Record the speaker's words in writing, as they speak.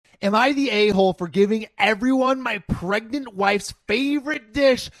Am I the a-hole for giving everyone my pregnant wife's favorite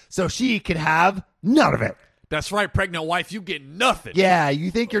dish so she can have none of it? That's right, pregnant wife, you get nothing. Yeah,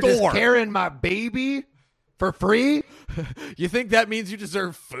 you think you're just Thor. carrying my baby for free? You think that means you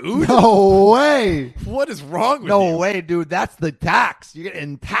deserve food? No way. What is wrong with you? No way, dude. That's the tax. You're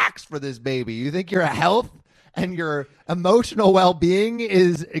getting taxed for this baby. You think your health and your emotional well-being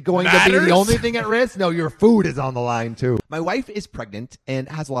is going to be the Matters? only thing at risk? No, your food is on the line, too. My wife is pregnant and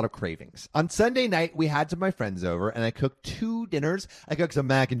has a lot of cravings. On Sunday night, we had some of my friends over, and I cooked 2 dinners. I cooked some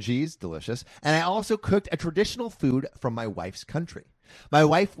mac and cheese, delicious, and I also cooked a traditional food from my wife's country. My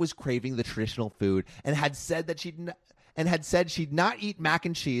wife was craving the traditional food and had said that she'd not eat mac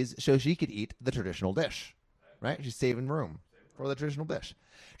and cheese so she could eat the traditional dish. Right? She's saving room for the traditional dish.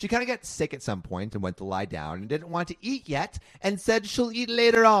 She kind of got sick at some point and went to lie down and didn't want to eat yet and said she'll eat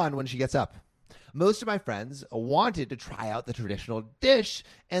later on when she gets up. Most of my friends wanted to try out the traditional dish,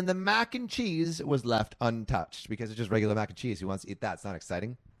 and the mac and cheese was left untouched because it's just regular mac and cheese. Who wants to eat that? It's not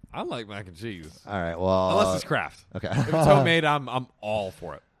exciting. I like mac and cheese. All right, well. Unless it's Kraft. Okay. If it's homemade, I'm all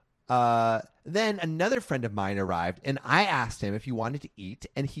for it. Then another friend of mine arrived, and I asked him if he wanted to eat,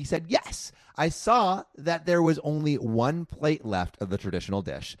 and he said yes. I saw that there was only 1 plate left of the traditional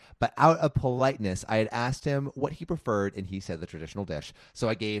dish, but out of politeness, I had asked him what he preferred, and he said the traditional dish, so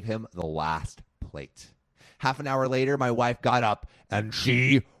I gave him the last plate. Half an hour later, my wife got up, and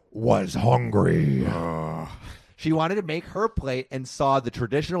she was hungry. She wanted to make her plate and saw the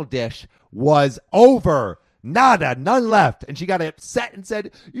traditional dish was over. Nada, none left. And she got upset and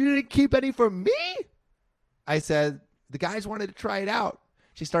said, "You didn't keep any for me?" I said, "The guys wanted to try it out."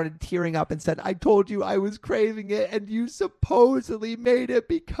 She started tearing up and said, "I told you I was craving it, and you supposedly made it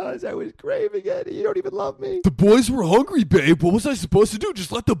because I was craving it. You don't even love me." The boys were hungry, babe. What was I supposed to do?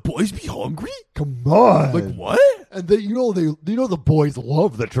 Just let the boys be hungry? Come on. Like what? And the boys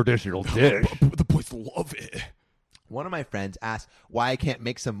love the traditional dish. The boys love it. One of my friends asked why I can't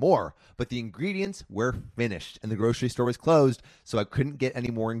make some more, but the ingredients were finished and the grocery store was closed, so I couldn't get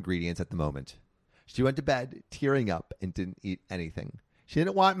any more ingredients at the moment. She went to bed tearing up and didn't eat anything. She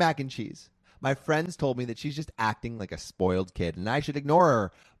didn't want mac and cheese. My friends told me that she's just acting like a spoiled kid and I should ignore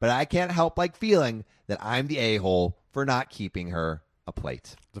her, but I can't help like feeling that I'm the a-hole for not keeping her a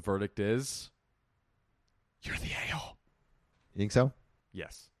plate. The verdict is, you're the a-hole. You think so?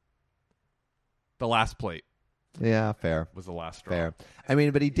 Yes. The last plate Yeah, fair. was the last straw. Fair. I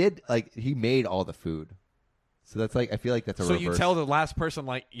mean, but he made all the food. So that's I feel like that's a So reverse. you tell the last person,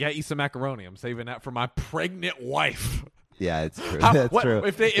 eat some macaroni. I'm saving that for my pregnant wife. Yeah, it's true. How- That's what- true.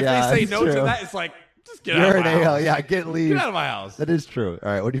 If they Yeah, say it's no to true. that, it's like, just get You're out of an my a-hole. house. Yeah, leave. Get out of my house. That is true.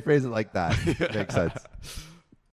 All right, when you phrase it like that, it makes sense.